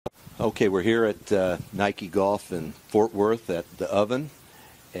Okay, we're here at Nike Golf in Fort Worth at the Oven,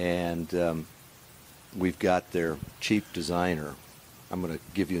 and we've got their chief designer. I'm going to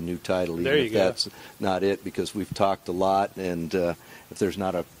give you a new title, even if that's not it, because we've talked a lot, and if there's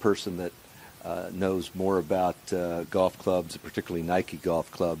not a person that knows more about golf clubs, particularly Nike golf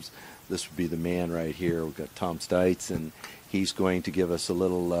clubs, this would be the man right here. We've got Tom Stites, and he's going to give us a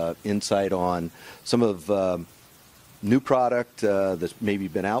little insight on some of new product that's maybe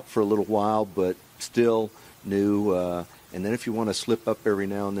been out for a little while, but still new. And then if you want to slip up every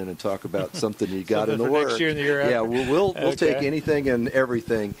now and then and talk about something you got in the works, next year and the year after. Yeah, we'll take anything and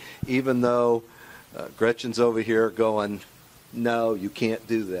everything, even though Gretchen's over here going, no, you can't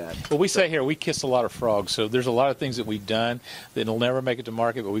do that. Well, we say here we kiss a lot of frogs, so there's a lot of things that we've done that will never make it to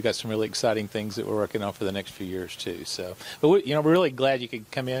market, but we've got some really exciting things that we're working on for the next few years too. So, but we're really glad you could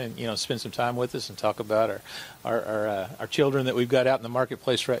come in and spend some time with us and talk about our children that we've got out in the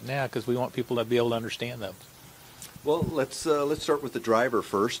marketplace right now, because we want people to be able to understand them. Well, let's start with the driver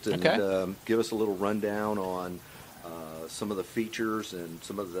first, and give us a little rundown on some of the features and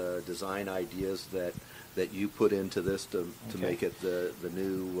some of the design ideas that you put into this to make it the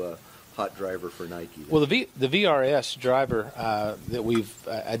new hot driver for Nike. Well, the VRS driver that we've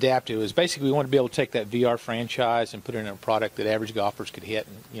adapted is basically we want to be able to take that VR franchise and put it in a product that average golfers could hit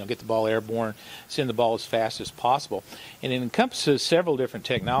and get the ball airborne, send the ball as fast as possible. And it encompasses several different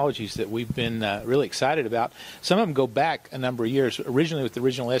technologies that we've been really excited about. Some of them go back a number of years. Originally with the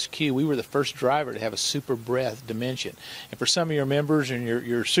original SQ, we were the first driver to have a super breath dimension. And for some of your members and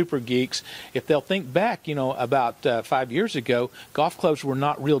your super geeks, if they'll think back, about 5 years ago, golf clubs were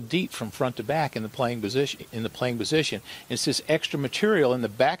not real deep from front to back in the playing position. It's this extra material in the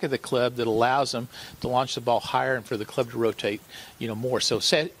back of the club that allows them to launch the ball higher and for the club to rotate, more. So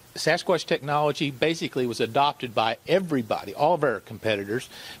Sasquatch technology basically was adopted by everybody. All of our competitors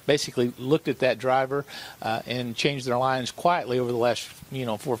basically looked at that driver and changed their lines quietly over the last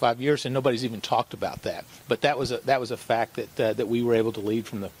 4 or 5 years, and nobody's even talked about that. But that was a fact that we were able to lead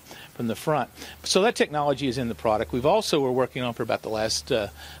from the front. So that technology is in the product. We've also were working on for about the last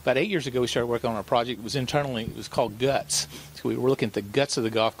about 8 years ago. We started working on a project that was internally. It was called Guts. So we were looking at the guts of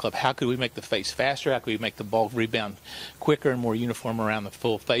the golf club. How could we make the face faster? How could we make the ball rebound quicker and more uniform around the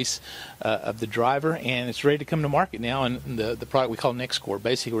full face of the driver? And it's ready to come to market now. And the product we call NextCore.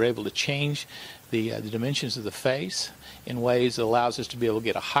 Basically, we're able to change the dimensions of the face in ways that allows us to be able to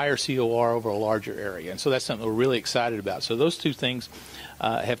get a higher COR over a larger area. And so that's something we're really excited about. So those two things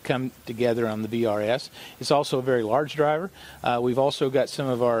have come together on the VRS. It's also a very large driver. We've also got some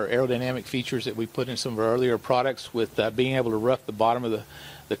of our aerodynamic features that we put in some of our earlier products with being able to rough the bottom of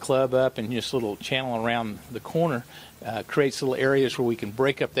the club up, and just a little channel around the corner creates little areas where we can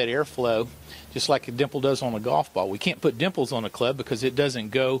break up that airflow just like a dimple does on a golf ball. We can't put dimples on a club because it doesn't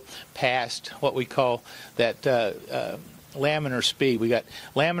go past what we call that laminar speed. We got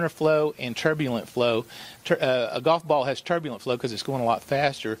laminar flow and turbulent flow. A golf ball has turbulent flow because it's going a lot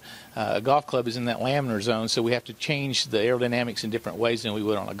faster. A golf club is in that laminar zone, so we have to change the aerodynamics in different ways than we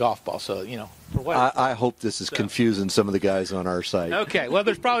would on a golf ball. So, for what? I hope this is confusing some of the guys on our site. Okay, well,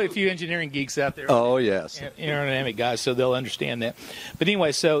 there's probably a few engineering geeks out there. Oh, yes. Aerodynamic guys, so they'll understand that. But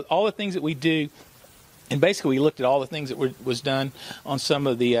anyway, so all the things that we do. And basically, we looked at all the things that was done on some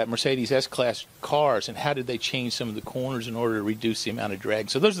of the Mercedes S-Class cars and how did they change some of the corners in order to reduce the amount of drag.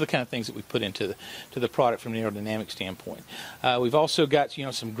 So those are the kind of things that we put into the product from an aerodynamic standpoint. We've also got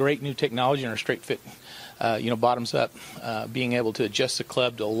some great new technology in our straight fit. Bottoms up, being able to adjust the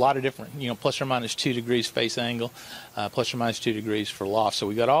club to a lot of different, plus or minus 2 degrees face angle, plus or minus 2 degrees for loft. So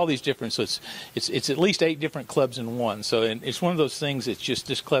we got all these different. So it's at least 8 different clubs in one. So it's one of those things. It's just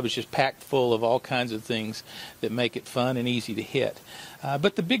this club is just packed full of all kinds of things that make it fun and easy to hit.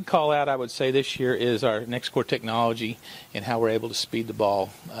 But the big call out I would say this year is our NextCore technology and how we're able to speed the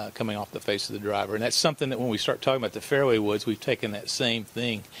ball coming off the face of the driver. And that's something that when we start talking about the fairway woods, we've taken that same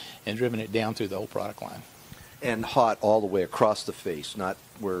thing and driven it down through the whole product line. And hot all the way across the face, not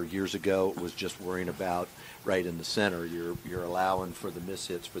where years ago it was just worrying about right in the center. You're allowing for the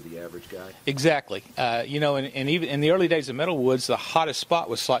mishits for the average guy. Exactly. And even in the early days of metal woods, the hottest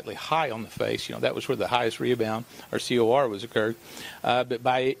spot was slightly high on the face. That was where the highest rebound or COR was occurred. But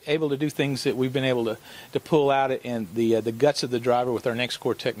by able to do things that we've been able to pull out in the guts of the driver with our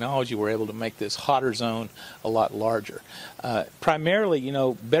NextCore technology, we're able to make this hotter zone a lot larger. Primarily,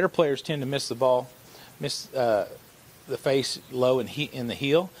 better players tend to miss the ball. Miss the face low and in the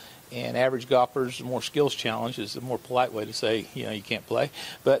heel, and average golfers, more skills challenge is a more polite way to say you can't play,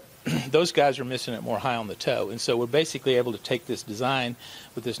 but those guys are missing it more high on the toe. And so we're basically able to take this design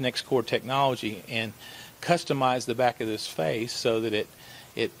with this NextCore technology and customize the back of this face so that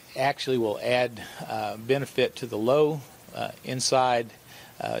it actually will add benefit to the low inside,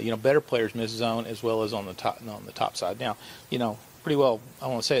 better players miss zone as well as on the top side. Now, pretty well, I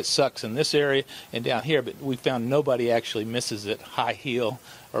want to say it sucks in this area and down here, but we found nobody actually misses it high heel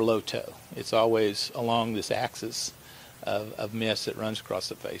or low toe. It's always along this axis of miss that runs across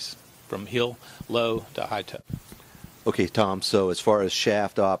the face from heel, low to high toe. Okay, Tom, so as far as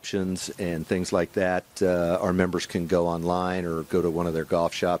shaft options and things like that, our members can go online or go to one of their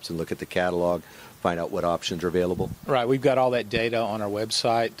golf shops and look at the catalog, find out what options are available? Right, we've got all that data on our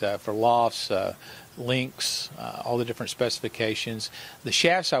website for lofts, links, all the different specifications. The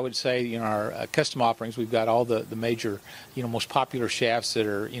shafts, I would say, our custom offerings, we've got all the major, most popular shafts that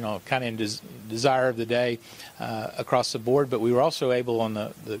are, kind of in desire of the day across the board. But we were also able on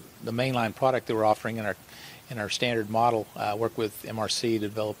the mainline product that we're offering in our standard model, work with MRC to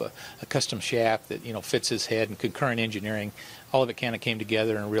develop a custom shaft that fits his head, and concurrent engineering. All of it kind of came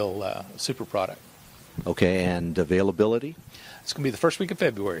together in a real super product. Okay, and availability? It's going to be the first week of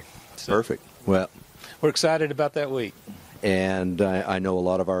February. So perfect. Well, we're excited about that week. And I know a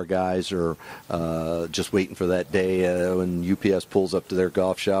lot of our guys are just waiting for that day when UPS pulls up to their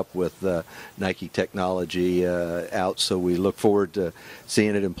golf shop with Nike technology out. So we look forward to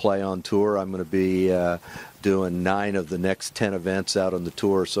seeing it in play on tour. I'm going to be doing 9 of the next 10 events out on the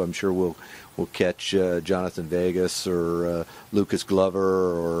tour, so I'm sure we'll catch Jonathan Vegas or Lucas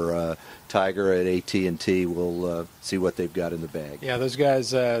Glover or Tiger at AT&T. We'll see what they've got in the bag. Yeah, those guys,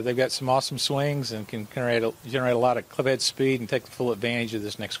 they've got some awesome swings and can generate a lot of clubhead speed and take the full advantage of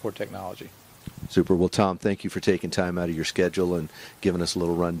this next core technology. Super. Well, Tom, thank you for taking time out of your schedule and giving us a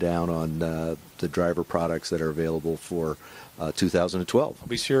little rundown on the driver products that are available for 2012.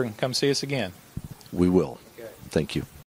 Be sure and come see us again. We will. Okay. Thank you.